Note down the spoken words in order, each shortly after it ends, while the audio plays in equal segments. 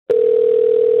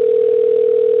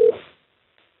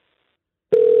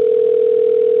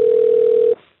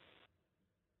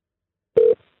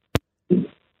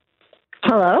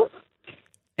Hello?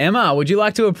 Emma, would you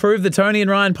like to approve the Tony and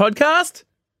Ryan podcast?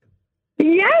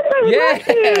 Yes, I would love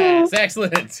Yes, to.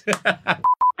 excellent.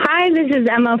 Hi, this is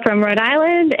Emma from Rhode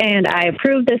Island, and I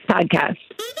approve this podcast.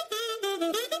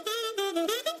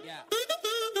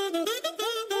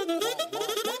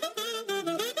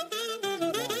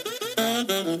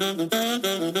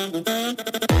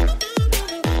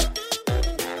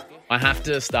 I have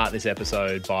to start this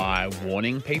episode by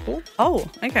warning people, Oh,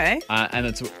 okay. and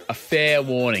it's a fair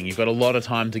warning. You've got a lot of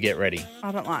time to get ready.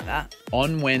 I don't like that.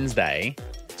 On Wednesday,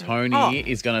 Tony Oh.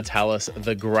 is going to tell us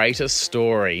the greatest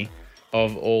story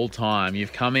of all time.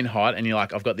 You've come in hot and you're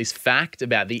like, I've got this fact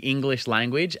about the English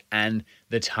language and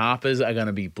the tarpers are going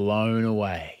to be blown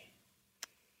away.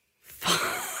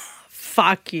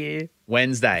 Fuck you.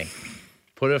 Wednesday.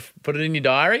 Put it in your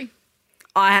diary.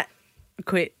 I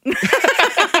quit. Why?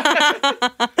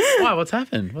 What's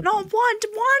happened? No, why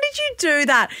did you do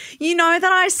that? You know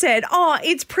that I said, oh,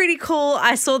 it's pretty cool.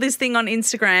 I saw this thing on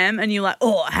Instagram and you're like,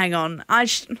 oh, hang on.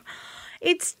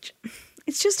 It's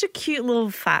just a cute little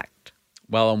fact.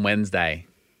 Well, on Wednesday,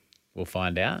 we'll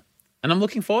find out. And I'm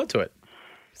looking forward to it.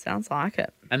 Sounds like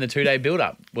it. And the 2-day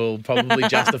build-up will probably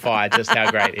justify just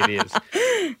how great it is.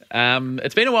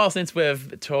 It's been a while since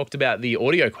we've talked about the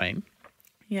Audio Queen,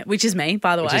 Yeah, which is me,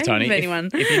 by the which way. is Tony. If anyone...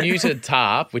 If you're new to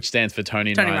TARP, which stands for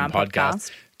Tony and Tony Ryan Ryan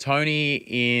Podcast,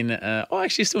 Tony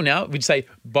actually still now, would you say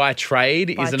by trade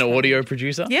is an trade. audio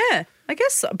producer? Yeah, I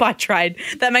guess so. By trade.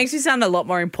 That makes me sound a lot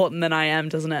more important than I am,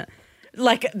 doesn't it?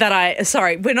 Like that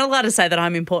sorry, we're not allowed to say that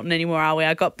I'm important anymore, are we?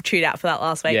 I got chewed out for that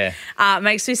last week. Yeah. It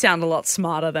makes me sound a lot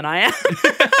smarter than I am.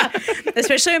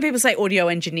 Especially when people say audio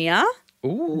engineer.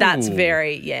 Ooh. That's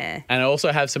very, yeah. And I also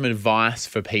have some advice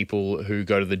for people who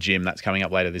go to the gym. That's coming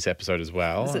up later this episode as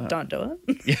well. So don't do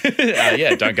it.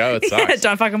 Yeah, don't go. It sucks. Yeah,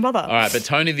 don't fucking bother. All right, but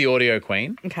Tony the Audio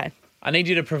Queen, Okay. I need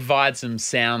you to provide some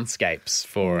soundscapes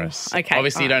for us. okay,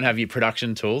 Obviously, you all don't have your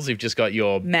production tools. You've just got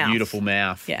your Mouth. beautiful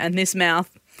mouth. Yeah, and this mouth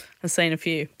has seen a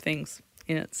few things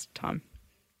in its time.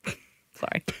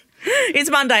 Sorry. It's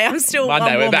Monday. I'm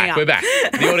Monday, we're warming back. up. We're back.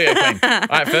 The Audio Queen. All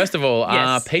right, first of all,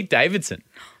 Yes. Pete Davidson.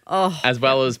 Oh, As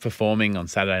well as performing on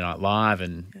Saturday Night Live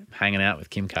and hanging out with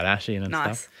Kim Kardashian and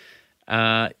nice.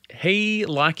 stuff. He,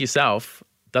 like yourself,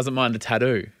 doesn't mind a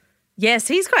tattoo. Yes,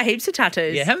 he's got heaps of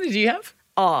tattoos. Yeah, how many do you have?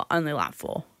 Oh, only like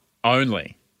 4.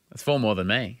 Only. That's 4 more than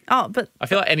me. Oh, but I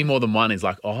feel like any more than one is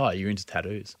like, oh, you're into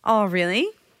tattoos. oh, really?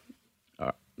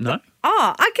 No?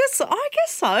 Oh, I guess so. I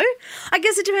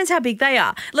guess it depends how big they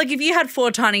are. Like if you had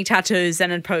 4 tiny tattoos, then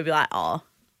it'd probably be like, oh.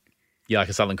 Yeah, like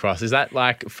a Southern Cross. Is that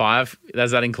like 5? Does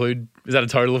that include, is that a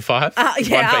total of 5? Yeah, One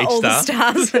for each all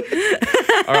star? the stars.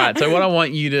 All right, so what I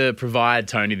want you to provide,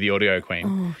 Tony, the Audio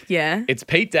Queen, Yeah. it's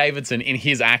Pete Davidson in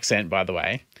his accent, by the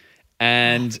way.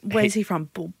 And Where's he from?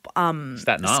 Staten Island.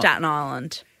 Staten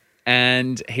Island.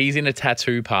 And he's in a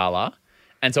tattoo parlor.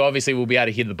 And so obviously we'll be able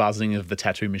to hear the buzzing of the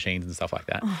tattoo machines and stuff like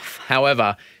that.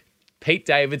 However, Pete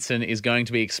Davidson is going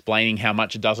to be explaining how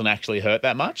much it doesn't actually hurt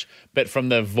that much. But from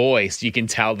the voice, you can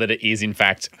tell that it is, in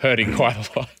fact, hurting quite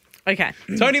a lot. Okay.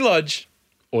 Tony Lodge,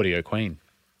 Audio Queen.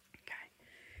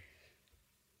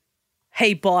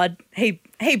 Hey, bud. Hey,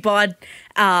 bud.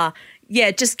 Yeah,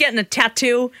 just getting a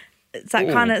tattoo. Is that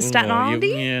kind of Staten Island-y?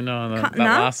 Yeah, no. That No?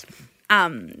 last...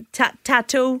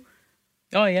 Tattoo.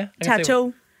 Oh, yeah. I can see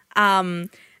what- Tattoo.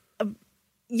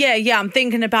 Yeah, I'm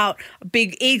thinking about a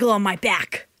big eagle on my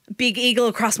back. Big eagle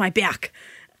across my back.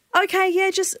 Okay,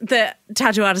 yeah, just the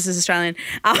tattoo artist is Australian.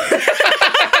 Yeah,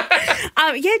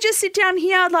 just sit down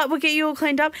here. Like, we'll get you all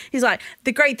cleaned up. He's like,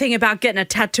 the great thing about getting a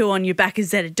tattoo on your back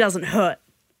is that it doesn't hurt.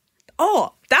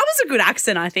 Oh, that was a good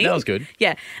accent, I think. That was good.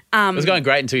 Yeah. It was going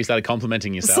great until you started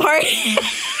complimenting yourself. Sorry.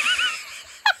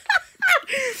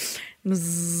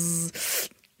 Bzzz.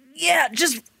 Yeah,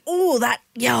 just that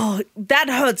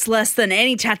hurts less than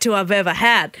any tattoo I've ever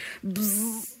had.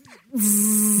 Bzzz.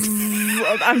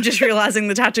 Bzzz. I'm just realizing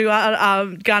the tattoo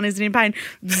gun isn't in pain.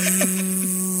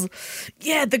 Bzzz.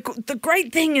 Yeah, the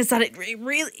great thing is that it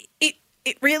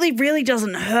really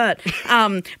doesn't hurt.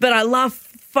 But I love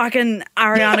fucking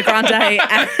Ariana Grande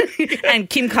and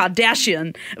Kim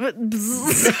Kardashian.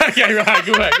 Okay, right.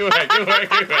 Good work.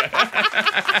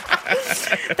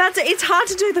 It's hard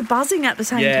to do the buzzing at the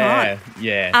same time.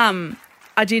 Yeah.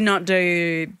 I did not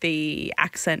do the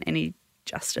accent any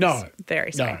justice. No.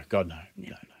 Very sorry. No, God, no.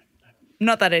 No.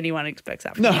 Not that anyone expects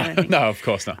that from me, I don't think. No, of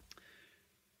course not.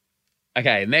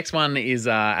 Okay, next one is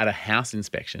at a house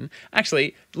inspection.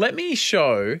 Actually, let me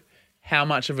show how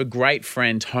much of a great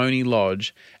friend Tony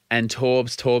Lodge and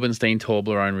Torbenstein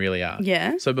Toblerone really are.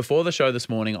 Yeah. So before the show this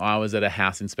morning, I was at a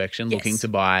house inspection looking to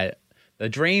buy The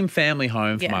dream family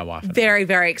home for my wife. And I. Very,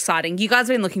 very exciting. You guys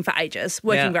have been looking for ages,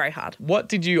 working Now, very hard. What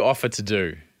did you offer to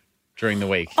do during the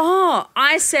week? Oh,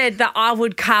 I said that I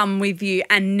would come with you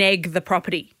and neg the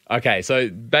property. Okay, so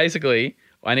basically,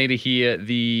 I need to hear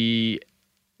the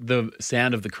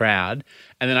sound of the crowd,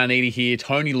 and then I need to hear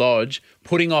Tony Lodge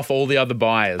putting off all the other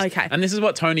buyers. Okay. And this is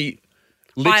what Tony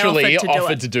literally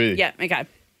offered to do. Yeah, okay.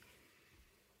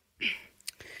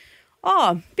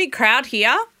 Oh, big crowd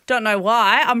here. Don't know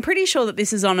why. I'm pretty sure that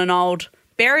this is on an old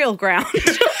burial ground.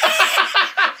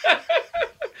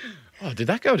 Oh, did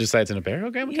that girl just say it's in a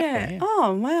burial ground? Yeah.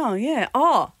 Oh, wow, yeah.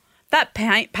 Oh, that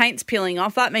paint's peeling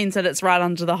off. That means that it's right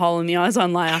under the hole in the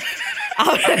ozone layer.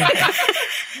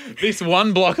 This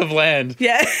one block of land.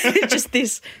 Yeah, just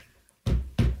this.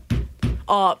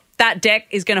 Oh, that deck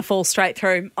is going to fall straight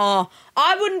through. Oh,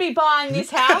 I wouldn't be buying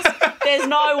this house. There's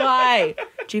no way.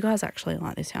 Do you guys actually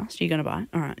like this house? Are you going to buy it?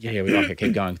 All right. Yeah, we like it.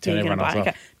 Keep going. Turn everyone else off.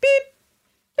 Okay. Beep,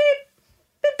 beep,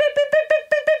 beep, beep, beep, beep,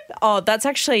 beep, beep. Oh, that's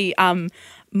actually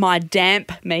my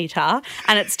damp meter,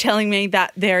 and it's telling me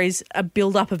that there is a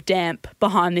build-up of damp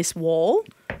behind this wall.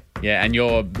 Yeah, and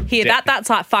your That's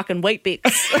like fucking Wheat Bix.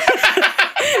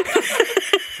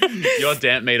 your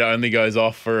damp meter only goes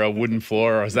off for a wooden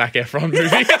floor or a Zac Efron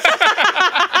movie.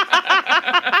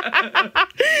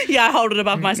 Yeah, I hold it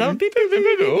above myself. Beep, beep, beep,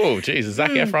 beep, beep. Oh, geez, is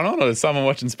Zac Efron on or is someone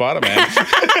watching Spider-Man?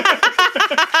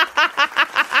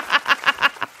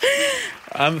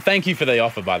 Thank you for the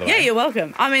offer, by the way. Yeah, you're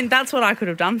welcome. I mean, that's what I could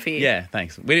have done for you. Yeah,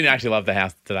 thanks. We didn't actually love the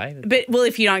house today. But, well,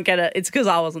 if you don't get it, it's because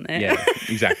I wasn't there. Yeah,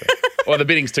 exactly. Or the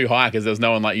bidding's too high because there was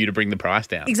no one like you to bring the price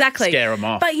down. Exactly. Scare them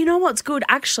off. But you know what's good,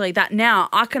 actually, that now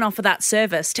I can offer that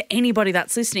service to anybody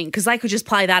that's listening because they could just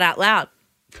play that out loud.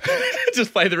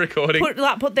 Just play the recording.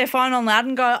 Put their phone on loud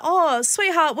and go, oh,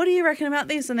 sweetheart, what do you reckon about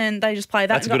this? And then they just play that.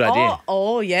 That's and a go, good idea.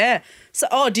 Oh, yeah.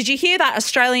 So, did you hear that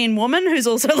Australian woman who's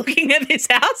also looking at this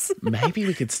house? Maybe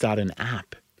we could start an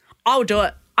app. I'll do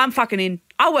it. I'm fucking in.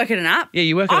 I work at an app. Yeah,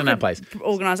 you work at an app place.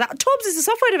 Organise that. Torbs is a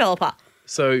software developer.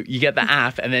 So you get the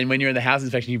app, and then when you're in the house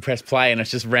inspection, you press play, and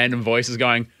it's just random voices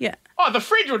going, Yeah. oh, the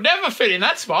fridge would never fit in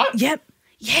that spot. Yep.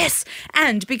 Yes.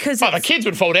 And because Oh, the kids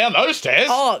would fall down those stairs.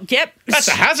 Oh, yep. That's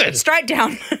a hazard. Straight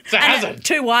down. It's a hazard.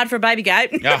 Too wide for a baby gate.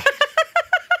 Yeah.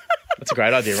 That's a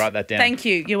great idea. Write that down. Thank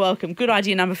you. You're welcome. Good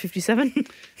idea number 57.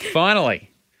 Finally,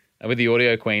 with the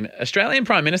audio queen, Australian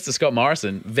Prime Minister Scott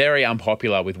Morrison, very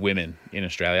unpopular with women in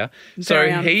Australia.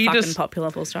 Very fucking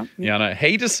popular, full stop. Yeah, I know.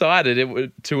 He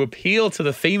decided to appeal to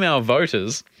the female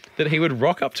voters that he would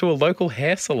rock up to a local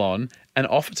hair salon and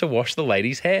offer to wash the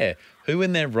lady's hair. Who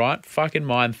in their right fucking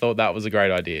mind thought that was a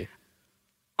great idea?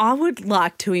 I would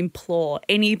like to implore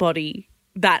anybody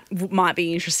that might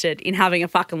be interested in having a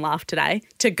fucking laugh today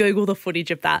to Google the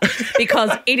footage of that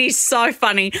because it is so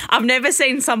funny. I've never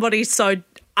seen somebody so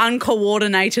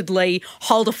uncoordinatedly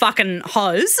hold a fucking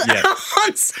hose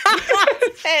on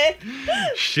someone's head.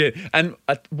 Shit. And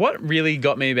what really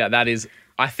got me about that is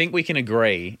I think we can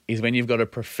agree is when you've got a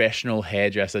professional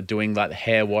hairdresser doing like the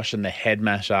hair wash and the head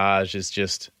massage is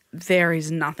just... There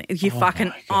is nothing. Your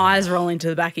fucking eyes roll into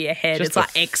the back of your head. Just it's like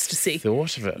ecstasy.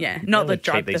 Thought of it. Yeah, not the Keep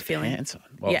drug, the these feeling. pants on.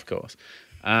 Well, of course.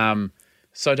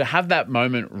 So to have that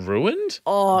moment ruined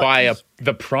Oh, by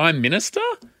the Prime Minister?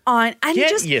 And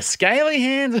Get your scaly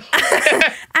hands.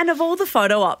 and of all the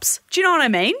photo ops, do you know what I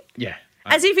mean? Yeah.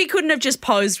 As if he couldn't have just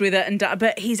posed with it and done,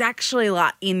 but he's actually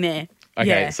like in there. Okay,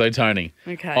 Yeah. so Tony,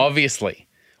 Okay. obviously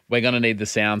we're going to need the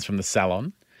sounds from the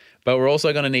salon, but we're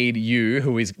also going to need you,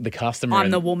 who is the customer.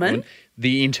 I'm the woman.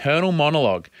 The internal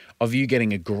monologue of you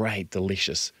getting a great,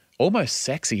 delicious, almost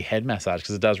sexy head massage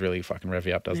because it does really fucking rev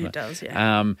you up, doesn't it? It does,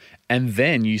 yeah. And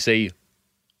then you see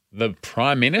the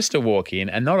Prime Minister walk in,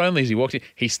 and not only has he walked in,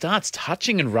 he starts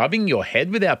touching and rubbing your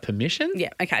head without permission. Yeah,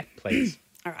 okay. Please.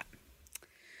 All right.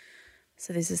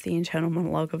 So this is the internal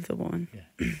monologue of the woman.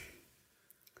 Yeah.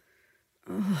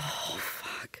 Oh,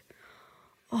 fuck.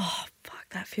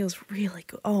 That feels really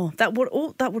good. Oh, that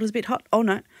water is a bit hot. Oh,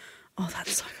 no. Oh,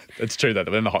 that's so good. It's true that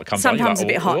when the hot comes Sometimes on,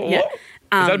 you're a bit like, hot, "Oh, yeah.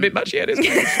 Is that a bit much? Yeah, it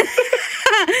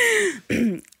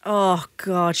is. Oh,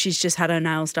 God, she's just had her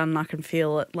nails done and I can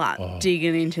feel it like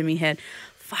digging into me head.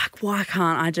 Fuck, why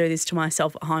can't I do this to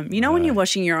myself at home? You know when you're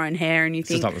washing your own hair and you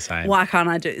think, just not the same. why can't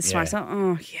I do this to Yeah. myself?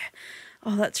 Oh, yeah.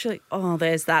 Oh, that's really,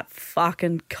 there's that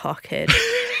fucking cockhead.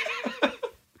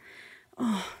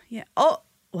 Oh, yeah. Oh,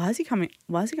 why is he coming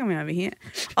over here?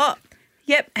 Oh,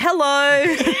 yep. Hello.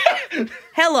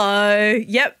 Hello.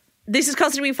 Yep. This is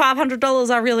costing me $500.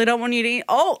 I really don't want you to.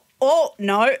 Oh,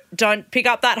 no. Don't pick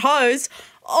up that hose.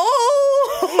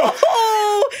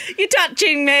 Oh, you're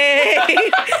touching me.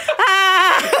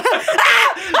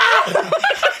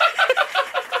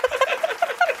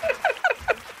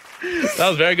 That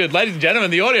was very good. Ladies and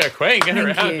gentlemen, the audio queen. Get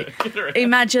Thank around. you. Get around.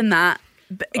 Imagine that.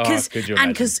 Because could you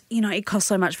imagine? it costs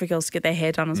so much for girls to get their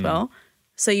hair done as well.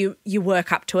 So you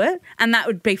work up to it, and that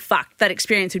would be fucked. That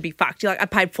experience would be fucked. You're like, I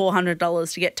paid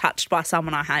 $400 to get touched by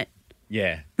someone I hate.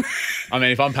 Yeah. I mean,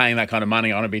 if I'm paying that kind of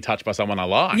money, I want to be touched by someone I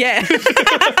like. Yeah.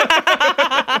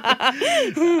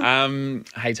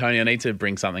 Hey, Tony, I need to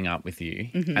bring something up with you.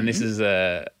 And this is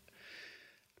a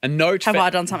note. Have I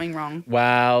done something wrong?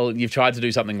 Well, you've tried to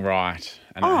do something right,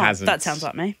 and it hasn't. That sounds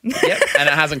like me. Yep, and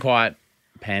it hasn't quite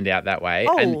panned out that way.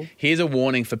 Oh. And here's a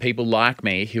warning for people like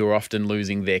me who are often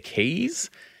losing their keys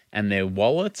and their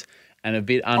wallet and a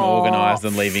bit unorganised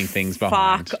and leaving things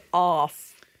behind. Fuck off.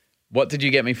 What did you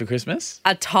get me for Christmas?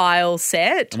 A tile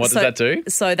set. And what does that do?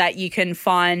 So that you can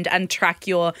find and track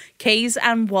your keys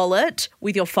and wallet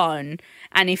with your phone.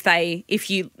 And if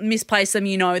you misplace them,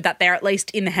 you know that they're at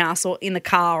least in the house or in the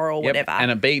car or whatever.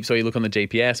 And it beeps or you look on the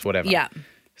GPS, whatever. Yeah.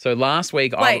 So last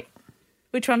week Wait,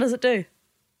 which one does it do?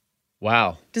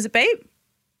 Wow. Does it beep?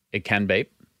 It can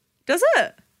beep. Does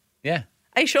it? Yeah.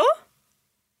 Are you sure?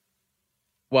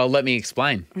 Well, let me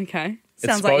explain. Okay. It's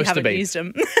Sounds like you supposed to haven't be. used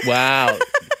them. Wow.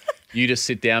 You just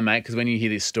sit down, mate, because when you hear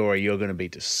this story, you're going to be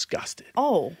disgusted.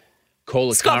 Oh. Call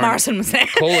a Scott current, Morrison was there.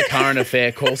 Call a current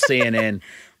affair. Call CNN.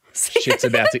 Shit's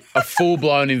about to... A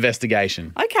full-blown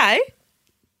investigation. Okay.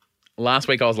 Last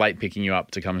week, I was late picking you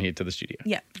up to come here to the studio.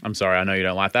 Yeah. I'm sorry. I know you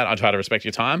don't like that. I try to respect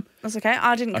your time. That's okay.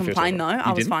 I didn't feel complain, sorry. though. You I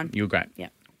was didn't? fine. You were great. Yeah.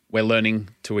 We're learning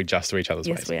to adjust to each other's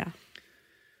ways. Yes, we are.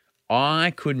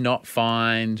 I could not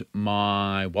find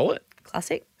my wallet.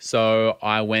 Classic. So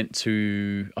I went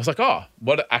to, I was like, oh,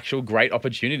 what an actual great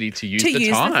opportunity to use the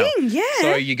tile. thing, yeah.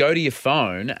 So you go to your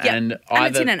phone and either.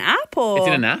 it's in an app or? It's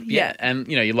in an app, yeah. And,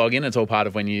 you log in. It's all part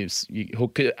of when you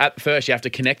hook. At first, you have to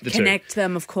connect the two. Connect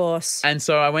them, of course. And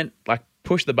so I went,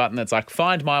 push the button that's like,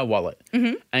 find my wallet.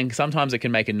 Mm-hmm. And sometimes it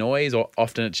can make a noise or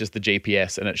often it's just the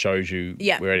GPS and it shows you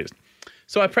where it is.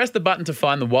 So I pressed the button to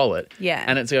find the wallet. Yeah.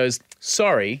 And it goes,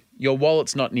 sorry, your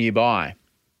wallet's not nearby.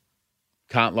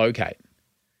 Can't locate.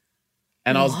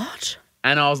 And What?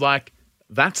 I was like,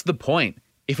 that's the point.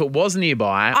 If it was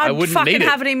nearby, I wouldn't fucking need it.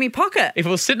 have it in my pocket. If it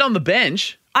was sitting on the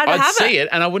bench, I'd have see it. it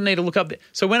and I wouldn't need to look up there.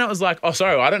 So when it was like, oh,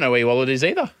 sorry, I don't know where your wallet is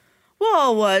either.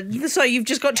 Whoa, so you've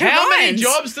just got two How many lines.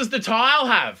 jobs does the tile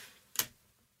have?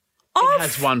 Oh, It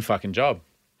has one fucking job.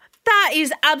 that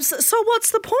is so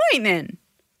what's the point then?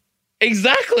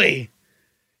 Exactly.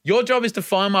 Your job is to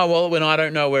find my wallet when I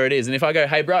don't know where it is. And if I go,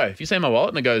 hey, bro, if you see my wallet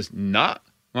and it goes, nah,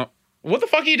 well, what the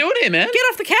fuck are you doing here, man? Get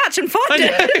off the couch and find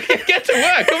it. Get to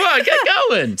work. Come on, get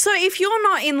going. So if you're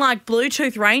not in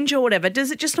Bluetooth range or whatever,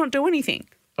 does it just not do anything?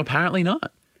 Apparently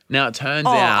not. Now, it turns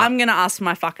Oh, out. I'm going to ask for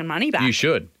my fucking money back. You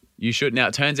should. You should. Now,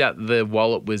 it turns out the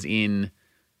wallet was in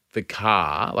the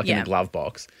car, in the glove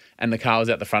box, and the car was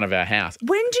at the front of our house.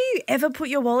 When do you ever put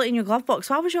your wallet in your glove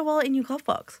box? Why was your wallet in your glove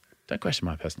box? Don't question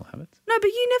my personal habits. No, but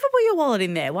you never put your wallet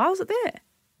in there. Why was it there?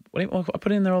 I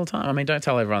put it in there all the time. I mean, don't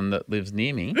tell everyone that lives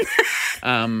near me.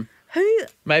 Who?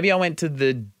 Maybe I went to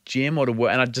the gym or to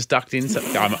work and I just ducked in.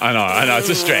 I know, it's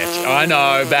a stretch. I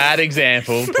know, bad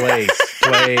example. Please.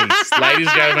 Ladies and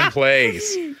gentlemen,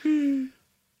 please.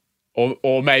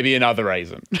 Or maybe another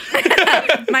reason.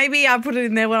 Maybe I put it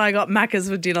in there when I got Macca's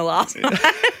for dinner last night.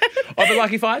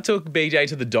 But if I took BJ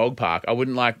to the dog park, I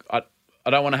wouldn't I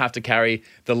don't want to have to carry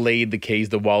the lead, the keys,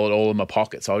 the wallet all in my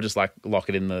pocket. So I'll just lock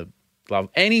it in the glove.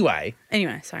 Anyway,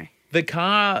 Sorry. the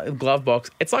car glove box,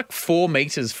 it's 4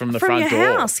 meters from the From front your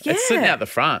door. house, yeah. It's sitting out the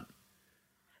front.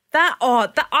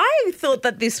 I thought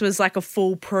that this was a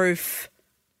foolproof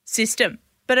system,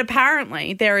 but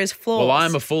apparently there is flaws. Well,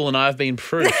 I'm a fool and I've been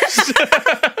proofed.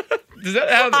 Is that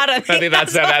how, I don't think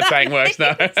that's how that saying works.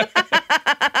 No.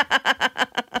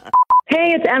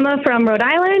 Hey, it's Emma from Rhode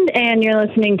Island, and you're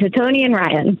listening to Tony and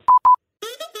Ryan.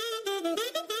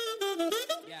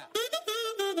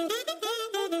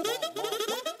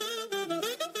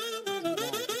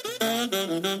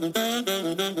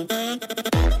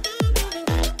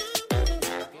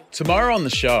 Tomorrow on the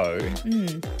show,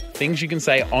 things you can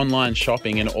say online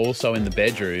shopping and also in the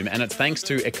bedroom. And it's thanks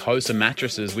to Ecosa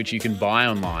mattresses, which you can buy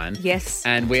online. Yes.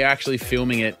 And we're actually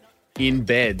filming it in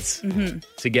beds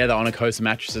together on Ecosa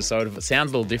mattresses. So if it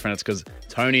sounds a little different, it's because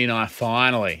Tony and I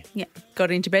finally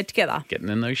got into bed together. getting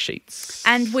in those sheets.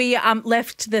 And we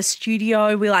left the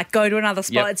studio. We go to another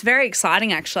spot. Yep. It's very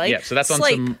exciting, actually. Yep, so that's on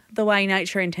Sleep the way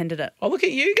nature intended it. Oh, look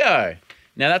at you go.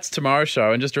 Now, that's tomorrow's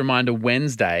show. And just a reminder,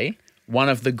 Wednesday, one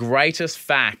of the greatest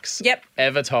facts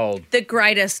ever told. The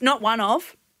greatest, not one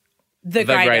of, the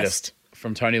greatest.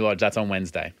 From Tony Lodge. That's on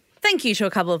Wednesday. Thank thank you to a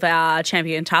couple of our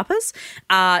champion tappers.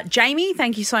 Jamie,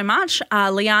 thank you so much.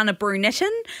 Liana Brunetton.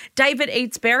 David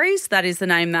Eats Berries. That is the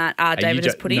name that David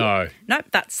has put in. No. Nope,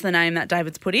 that's the name that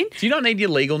David's put in. Do you not need your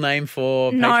legal name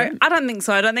for No, Patreon? I don't think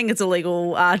so. I don't think it's a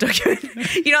legal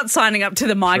document. You're not signing up to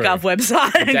the MyGov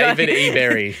website. and David going- E.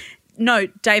 Berry. No,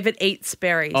 David Eats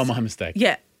Berries. Oh, my mistake.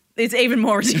 Yeah, it's even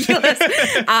more ridiculous.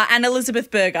 And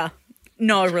Elizabeth Berger.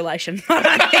 No relation.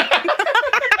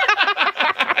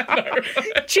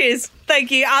 Cheers.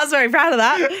 Thank you. I was very proud of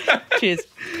that. Cheers.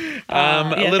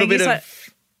 A little bit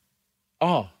of...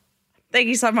 Oh, Thank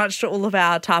you so much to all of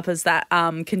our tappers that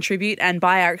contribute and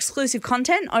buy our exclusive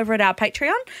content over at our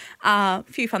Patreon. A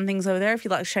few fun things over there if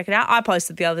you'd like to check it out. I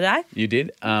posted the other day. you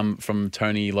did. From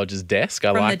Tony Lodge's desk.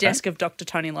 I From like the desk of Dr.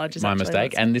 Tony Lodge. is My actually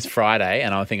mistake. what's- And this Friday,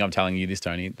 and I think I'm telling you this,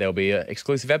 Tony, there'll be an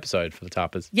exclusive episode for the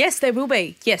Tappers. Yes, there will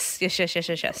be. Yes.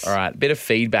 All right, bit of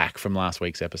feedback from last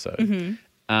week's episode.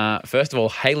 Mm-hmm. First of all,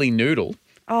 Hayley Noodle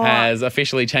has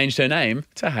officially changed her name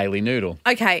to Hayley Noodle.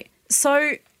 Okay,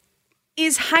 so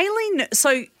is Hayley...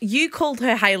 So you called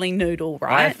her Hayley Noodle,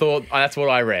 right? I thought that's what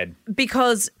I read.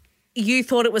 Because you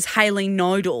thought it was Hayley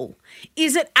Nodal.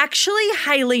 Is it actually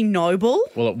Hayley Noble?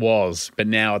 Well, it was, but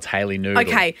now it's Hayley Noodle.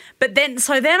 Okay, but then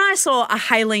I saw a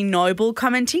Hayley Noble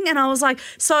commenting and I was like,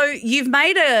 so you've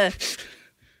made a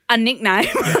nickname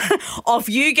of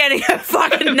you getting her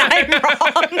fucking name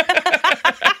wrong.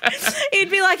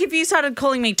 It'd be like if you started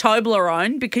calling me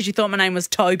Toblerone because you thought my name was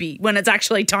Toby when it's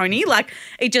actually Tony. Like,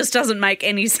 it just doesn't make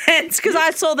any sense because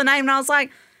I saw the name and I was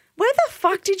like, where the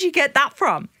fuck did you get that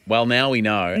from? Well, now we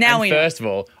know. First of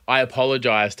all, I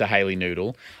apologised to Hayley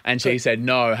Noodle, and she said,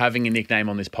 no, having a nickname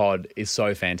on this pod is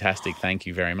so fantastic. Thank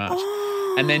you very much.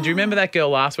 And then do you remember that girl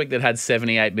last week that had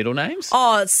 78 middle names?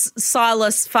 Oh, it's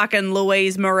Silas fucking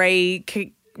Louise Marie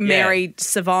Mary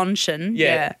Savonshin.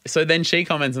 Yeah. So then she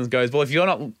comments and goes, well, if you're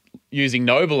not using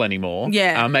Noble anymore,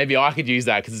 maybe I could use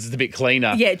that because it's a bit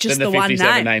cleaner just than the one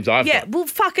 57 name. names I've got. Well,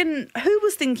 fucking who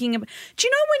was thinking of... Do you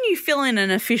know when you fill in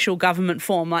an official government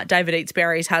form like David Eats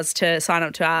Berries has to sign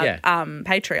up to our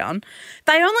Patreon,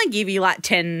 they only give you like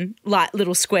 10 like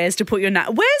little squares to put your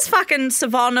name. Where's fucking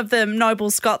Savon of the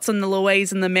Noble Scots and the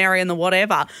Louise and the Mary and the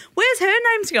whatever? Where's her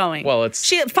names going? Well, it's...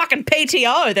 She fucking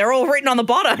PTO. They're all written on the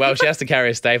bottom. Well, she has to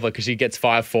carry a stapler because she gets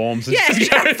 5 forms. And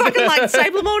yeah, fucking like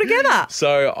staple them all together.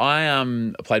 So I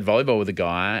played volleyball with a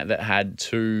guy that had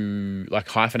 2 like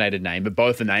hyphenated names, but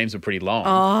both the names were pretty long.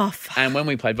 Oh, fuck. And when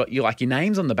we played, your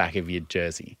name's on the back of your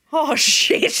jersey. Oh,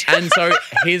 shit. And so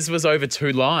his was over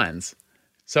 2 lines.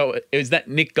 So it was that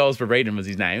Nick Goldsborough was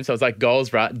his name. So it was like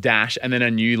Goldsborough dash and then a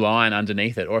new line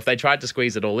underneath it. Or if they tried to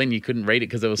squeeze it all in, you couldn't read it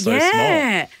because it was so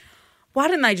small. Why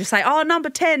didn't they just say, number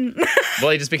 10?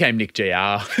 Well, he just became Nick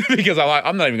JR because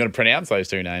I'm not even going to pronounce those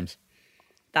 2 names.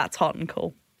 That's hot and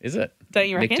cool. Is it? Don't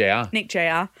you reckon? Nick JR. Nick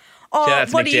JR. Oh,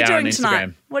 Shout what Nick are you JR on doing tonight?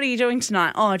 Instagram. What are you doing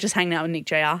tonight? Oh, just hanging out with Nick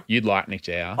JR. You'd like Nick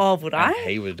JR. Oh, would I? And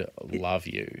he would love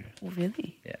you. Oh,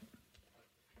 really? Yeah.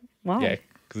 Wow. Yeah,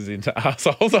 because he's into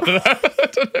assholes. I don't know. I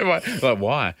don't know why. Like,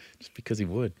 why? Just because he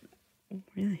would.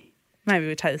 Really? Maybe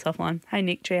we'll take this offline. Hey,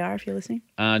 Nick JR, if you're listening.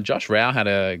 Josh Rao had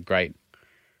a great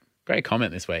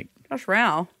comment this week. Josh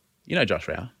Rao. You know Josh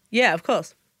Rao? Yeah, of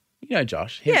course. You know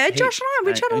Josh? Josh and I,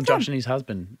 we chat all And the time. Josh and his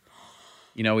husband.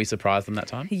 You know, we surprised them that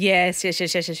time. Yes.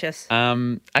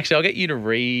 Actually, I'll get you to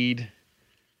read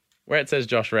where it says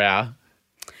Josh Rao.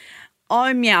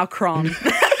 Oh, Meowcron.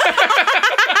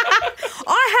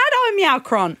 I had Oh,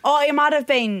 Meowcron. Oh, it might have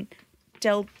been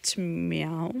Delta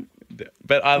Meow.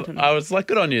 But I was like,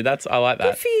 good on you. I like that.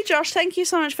 Good for you, Josh. Thank you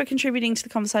so much for contributing to the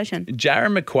conversation.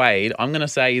 Jared McQuaid, I'm going to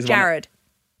say is Jared.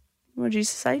 What did you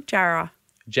say? Jara.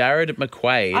 Jared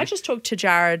McQuaid. I just talked to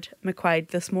Jared McQuaid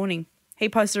this morning. He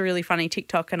posted a really funny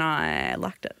TikTok and I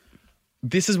liked it.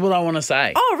 This is what I want to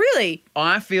say. Oh, really?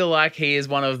 I feel like he is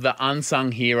one of the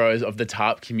unsung heroes of the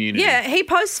TARP community. Yeah, he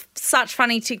posts such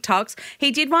funny TikToks. He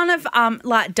did one of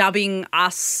like dubbing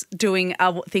us doing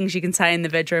things you can say in the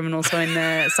bedroom and also in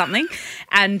the something.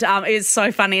 And it's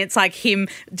so funny. It's like him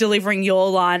delivering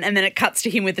your line and then it cuts to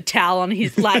him with the towel on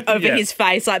his like over his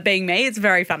face like being me. It's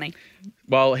very funny.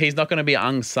 Well, he's not going to be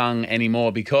unsung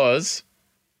anymore because...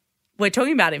 We're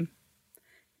talking about him.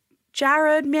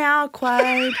 Jared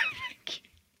Meowquaid.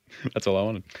 That's all I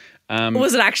wanted.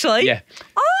 Was it actually? Yeah.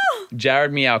 Oh.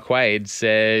 Jared Meowquaid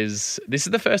says, this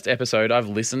is the first episode I've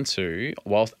listened to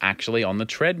whilst actually on the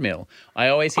treadmill. I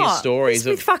always hear stories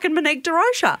with fucking Monique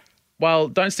DeRocha. Well,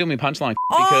 don't steal me punchline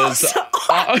because...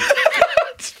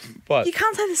 What? You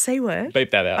can't say the C word.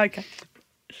 Beep that out. Okay.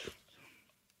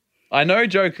 I know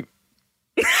joke...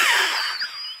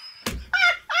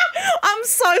 I'm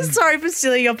so sorry for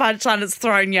stealing your punchline. It's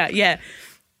thrown you. Yeah.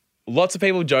 Lots of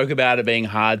people joke about it being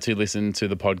hard to listen to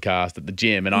the podcast at the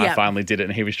gym, and I Yep. finally did it,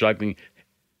 and he was struggling.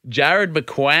 Jared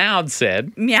McQuoud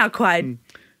said, Meow Quaid.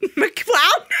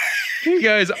 McLeod? he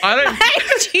goes, I don't...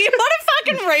 Do you want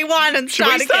to fucking rewind and Should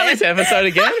start we start again? this episode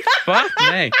again? Fuck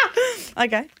me.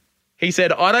 Okay. He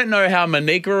said, I don't know how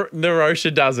Monique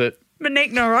Narosha does it.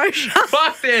 Monique Narosha.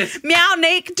 Fuck this.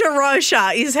 Meownique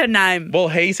Darosha is her name. Well,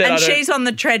 he said, and I don't... she's on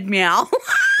the treadmill.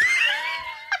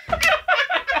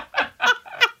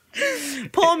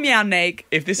 Poor Meownique.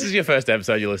 If this is your first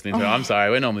episode you're listening to, I'm sorry.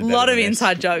 We're normally A better lot of than this.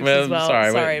 inside jokes as well.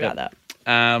 Sorry we're- about that.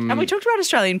 Um, And we talked about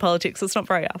Australian politics. Let's not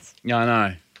very us. Yeah, I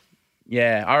know.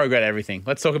 Yeah, I regret everything.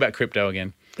 Let's talk about crypto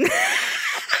again.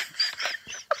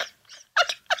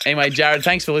 Anyway, Jared,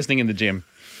 thanks for listening in the gym.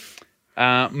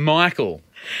 Michael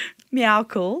Meow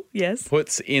cool. Yes.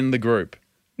 puts in the group,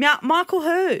 Meow Michael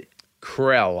who?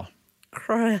 Krell,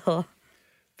 Krill.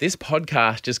 this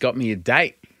podcast just got me a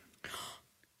date.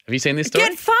 Have you seen this story?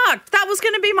 Get fucked. That was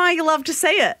going to be my you love to see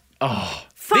it. Oh,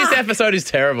 Fuck. this episode is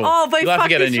terrible. Oh, we You'll have to fucked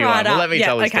get a this new right one. Well, up. let me Yeah,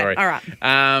 tell the okay, story. all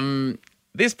right.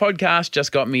 This podcast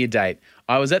just got me a date.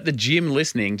 I was at the gym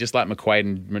listening, just like McQuaid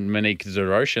and Monique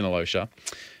Zarosha and Alosha.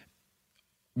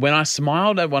 When I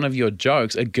smiled at one of your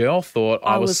jokes, a girl thought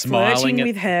I was flirting smiling at...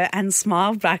 with her and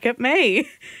smiled back at me.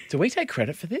 Do we take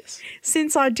credit for this?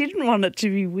 Since I didn't want it to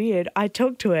be weird, I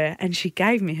talked to her and she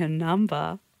gave me her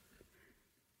number.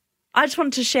 I just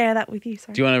wanted to share that with you.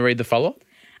 Sorry. Do you want to read the follow-up?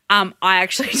 I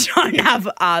actually don't have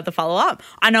the follow-up.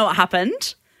 I know what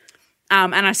happened.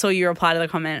 And I saw you reply to the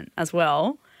comment as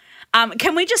well.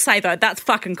 Can we just say, though, that's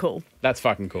fucking cool. That's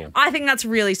fucking cool. I think that's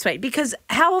really sweet because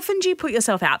how often do you put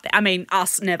yourself out there? I mean,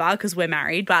 us never because we're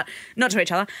married, but not to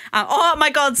each other. Oh, my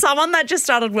God, someone that just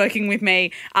started working with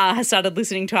me has started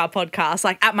listening to our podcast,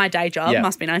 like at my day job. Yeah.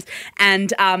 Must be nice.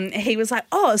 And he was like,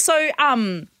 oh, so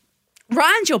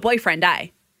Ryan's your boyfriend, eh?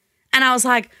 And I was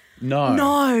like,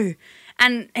 no.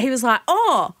 And he was like,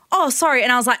 oh, sorry.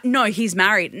 And I was like, no, he's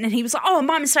married. And he was like, oh,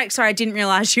 my mistake. Sorry, I didn't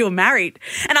realize you were married.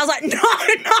 And I was like,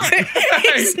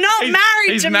 no, he's not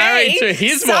married he's to married me. to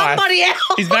his wife. Somebody else.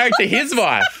 He's married to his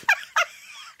wife.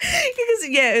 Because,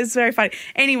 yeah, it was very funny.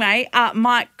 Anyway,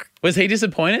 Mike, Was he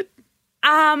disappointed?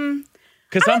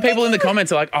 Because some people in the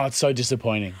comments are like, oh, it's so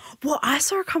disappointing. well, I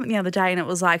saw a comment the other day and it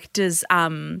was like, do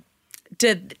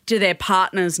their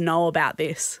partners know about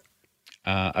this?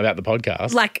 About the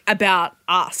podcast. Like about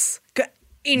us?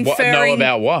 What, know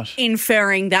about what?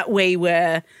 Inferring that we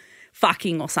were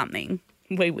fucking or something.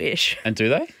 We wish. And do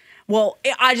they? Well,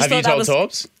 I just Have you thought that told was...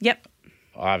 Torbs? Yep.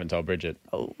 I haven't told Bridget.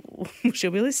 Oh, she'll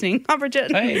be listening. Hi,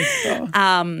 Bridget. Hey.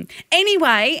 Oh.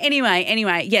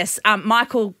 Anyway, yes,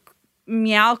 Michael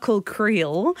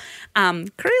Creel.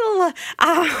 Creel.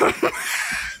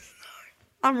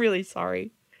 I'm really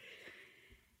sorry.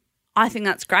 I think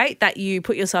that's great that you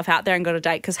put yourself out there and got a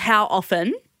date because how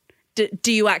often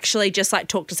do you actually just like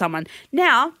talk to someone?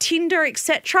 Now, Tinder,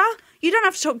 etc., you don't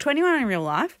have to talk to anyone in real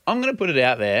life. I'm going to put it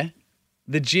out there.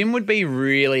 The gym would be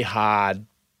really hard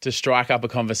to strike up a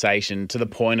conversation to the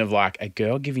point of like a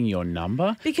girl giving you your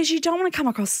number. Because you don't want to come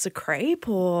across as a creep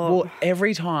or... Well,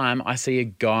 every time I see a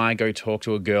guy go talk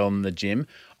to a girl in the gym,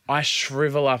 I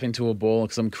shrivel up into a ball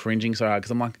because I'm cringing so hard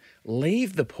because I'm like,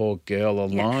 leave the poor girl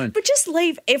alone. But just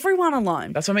leave everyone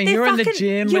alone. That's what I mean. They're You're in the fucking-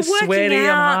 gym. you're We're working sweaty. I'm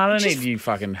out. hard on Just- it. You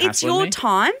fucking hassling It's your me.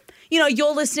 time. You know,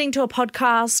 you're listening to a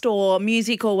podcast or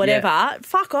music or whatever.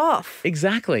 Fuck off.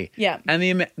 Exactly. Yeah. And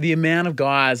the amount of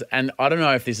guys, and I don't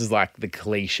know if this is like the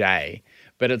cliche,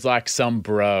 but it's like some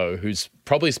bro who's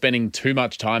probably spending too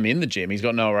much time in the gym. He's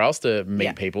got nowhere else to meet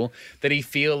Yeah. people that he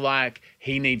feel like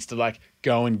he needs to like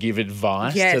go and give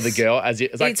advice Yes. to the girl.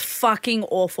 It's like, It's fucking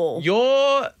awful.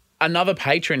 you're another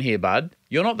patron here, bud.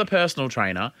 You're not the personal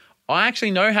trainer. I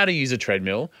actually know how to use a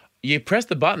treadmill. You press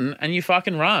the button and you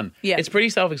fucking run. Yeah. It's pretty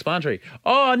self-explanatory.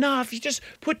 Oh, no, if you just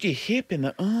put your hip in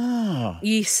the... Oh.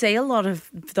 You see a lot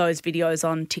of those videos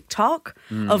on TikTok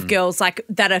Mm. of girls like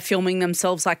that are filming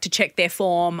themselves like to check their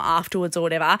form afterwards or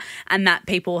whatever, and that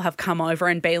people have come over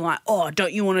and been like, oh,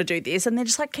 don't you want to do this? And they're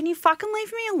just like, can you fucking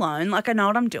leave me alone? Like, I know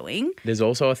what I'm doing. There's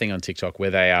also a thing on TikTok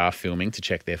where they are filming to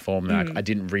check their form. They're like, I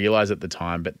didn't realise at the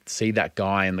time, but see that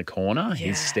guy in the corner?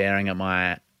 He's staring at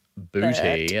my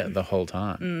booty the whole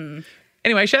time.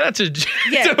 Anyway, shout out to,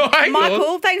 Yeah, to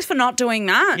Michael, thanks for not doing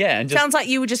that. Yeah, and just- sounds like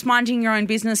you were just minding your own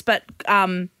business, but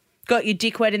got your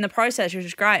dick wet in the process, which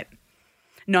is great.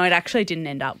 No, it actually didn't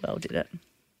end up well, did it?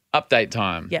 Update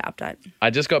time. Yeah, update. I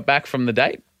just got back from the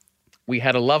date. We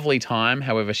had a lovely time.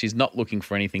 However, she's not looking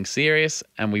for anything serious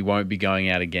and we won't be going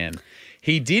out again.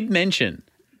 He did mention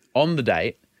on the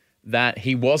date that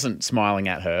he wasn't smiling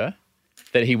at her,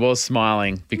 that he was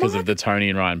smiling because of the Tony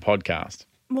and Ryan podcast.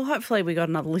 Well, hopefully we got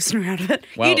another listener out of it.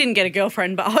 Well- you didn't get a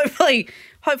girlfriend, but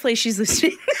hopefully she's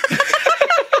listening.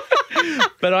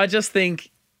 But I just think,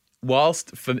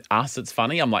 whilst for us it's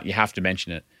funny, I'm like, you have to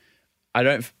mention it.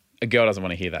 A girl doesn't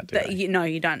want to hear that, do they? No,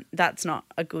 you don't. That's not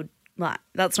a good,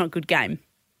 that's not a good game.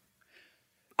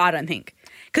 I don't think.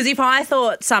 Because if I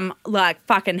thought some,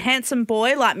 fucking handsome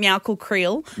boy like Meowkle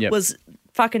Creel Yep. was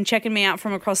fucking checking me out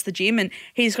from across the gym and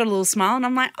he's got a little smile and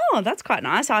I'm like, oh, that's quite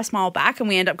nice. I smile back and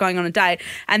we end up going on a date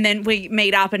and then we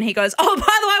meet up and he goes, oh, by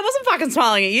the way, I wasn't fucking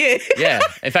smiling at you. Yeah.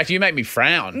 In fact, you make me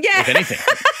frown, Yeah. if anything.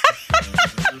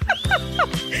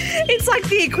 It's like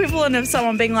the equivalent of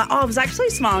someone being like, oh, I was actually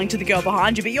smiling to the girl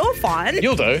behind you, but you're fine.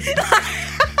 You'll do.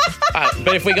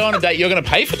 But if we go on a date, you're going to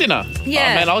pay for dinner.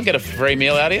 Yeah. Oh, man, I'll get a free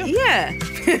meal out of you. Yeah.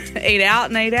 Eat out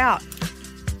and eat out.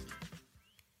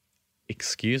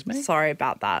 Excuse me? Sorry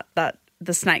about that. That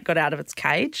the snake got out of its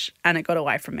cage and it got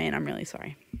away from me and I'm really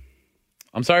sorry.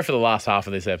 I'm sorry for the last half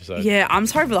of this episode. Yeah, I'm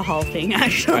sorry for the whole thing,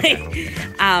 actually.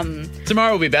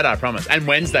 Tomorrow will be better, I promise. And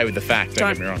Wednesday with the fact,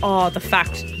 don't get me wrong. Oh, the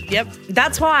fact. Yep.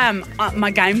 That's why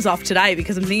my game's off today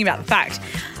because I'm thinking about the fact.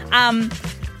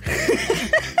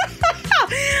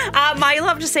 My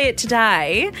love to see it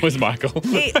today. Where's Michael?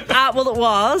 Well, it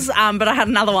was, but I had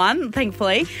another one,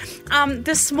 thankfully.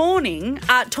 This morning,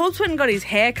 Torbs went and got his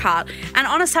hair cut, and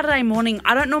on a Saturday morning,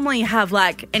 I don't normally have,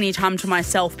 any time to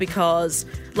myself because,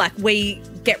 we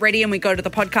get ready and we go to the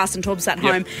podcast and Torbs at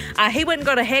home. He went and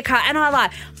got a haircut, and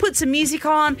I, put some music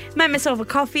on, made myself a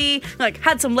coffee,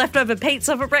 had some leftover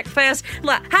pizza for breakfast,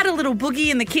 had a little boogie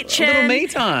in the kitchen. A little me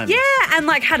time. Yeah, and,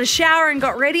 had a shower and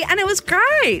got ready, and it was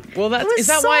great. Well, is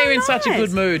that so why you're in such a nice.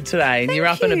 good mood today? And you're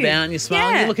up and you. about and you're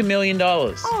smiling? Yeah. You look $1 million.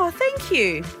 What Oh, thank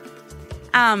you.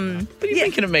 are you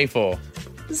thinking of me for?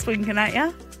 Just winking at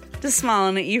you. Just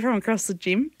smiling at you from across the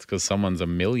gym. It's because someone's a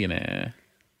millionaire.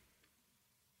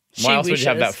 She Why else would you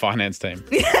have that wishes. finance team?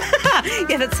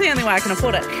 Yeah, that's the only way I can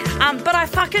afford it. But I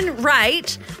fucking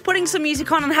rate putting some music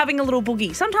on and having a little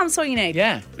boogie. Sometimes that's all you need.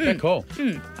 Yeah, very cool.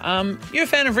 You're a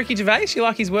fan of Ricky Gervais? You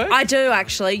like his work? I do,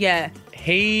 actually, yeah.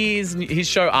 His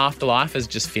show Afterlife has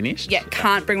just finished. Yeah,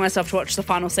 can't bring myself to watch the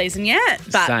final season yet.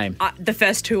 But Same. The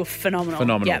first two are phenomenal.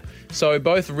 Phenomenal. Yep. So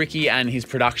both Ricky and his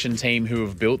production team who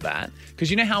have built that,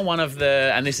 because you know how one of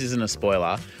the, and this isn't a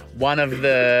spoiler, one of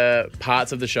the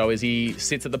parts of the show is he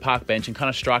sits at the park bench and kind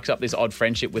of strikes up this odd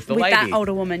friendship with the With lady. that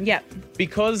older woman, yep.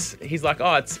 Because he's like,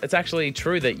 oh, it's actually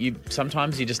true that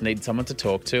sometimes you just need someone to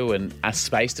talk to and a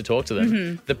space to talk to them.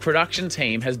 Mm-hmm. The production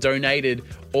team has donated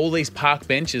all these park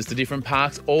benches to different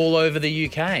parks all over the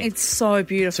UK. It's so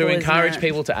beautiful, to encourage isn't it?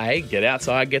 people to get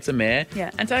outside, get some air,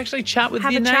 Yeah. and to actually chat with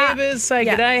Have your a chat. neighbours, say,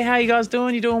 Yeah. g'day, how you guys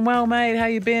doing? You doing well, mate? How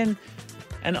you been?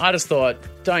 And I just thought,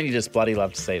 don't you just bloody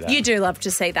love to see that? You do love to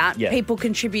see that. Yeah. People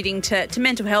contributing to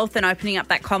mental health and opening up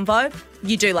that convo.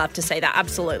 You do love to see that,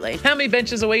 absolutely. How many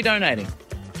benches are we donating?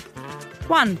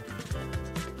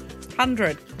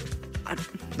 100.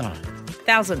 No,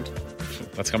 1,000.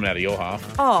 that's coming out of your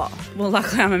half. Oh, well,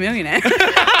 luckily I'm a millionaire.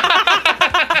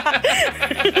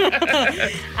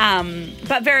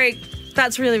 But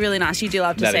that's really, really nice. You do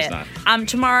love to That see is it. nice.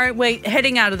 Tomorrow we're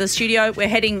heading out of the studio. We're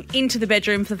heading into the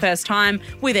bedroom for the first time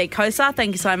with Ecosa.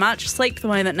 Thank you so much. Sleep the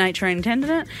way that nature intended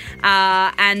it.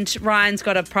 And Ryan's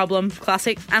got a problem,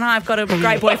 classic, and I've got a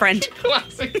great boyfriend.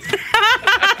 Classic.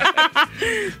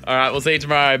 All right, we'll see you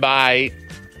tomorrow. Bye.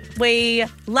 We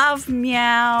love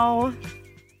meow.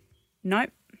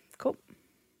 Nope. Cool.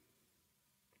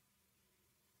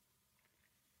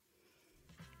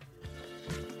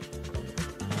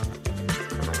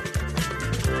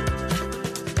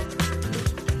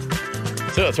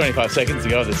 Still got 25 seconds to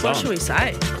go of this song. What should we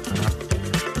say?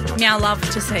 Meow love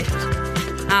to see it.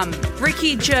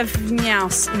 Ricky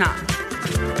Gervais. No.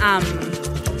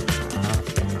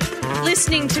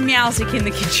 Listening to Meowsic in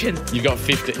the kitchen. You've got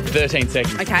 13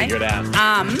 seconds to Okay. figure it out.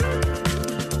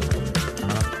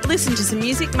 Listen to some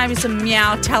music, maybe some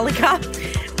Meowtalica.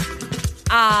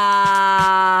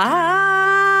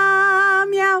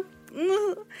 Meow.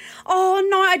 Oh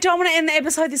no, I don't want to end the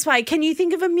episode this way. Can you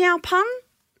think of a meow pun?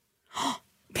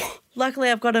 Luckily,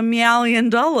 I've got $1 million.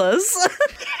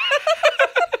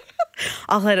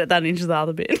 I'll edit that into the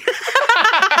other bit.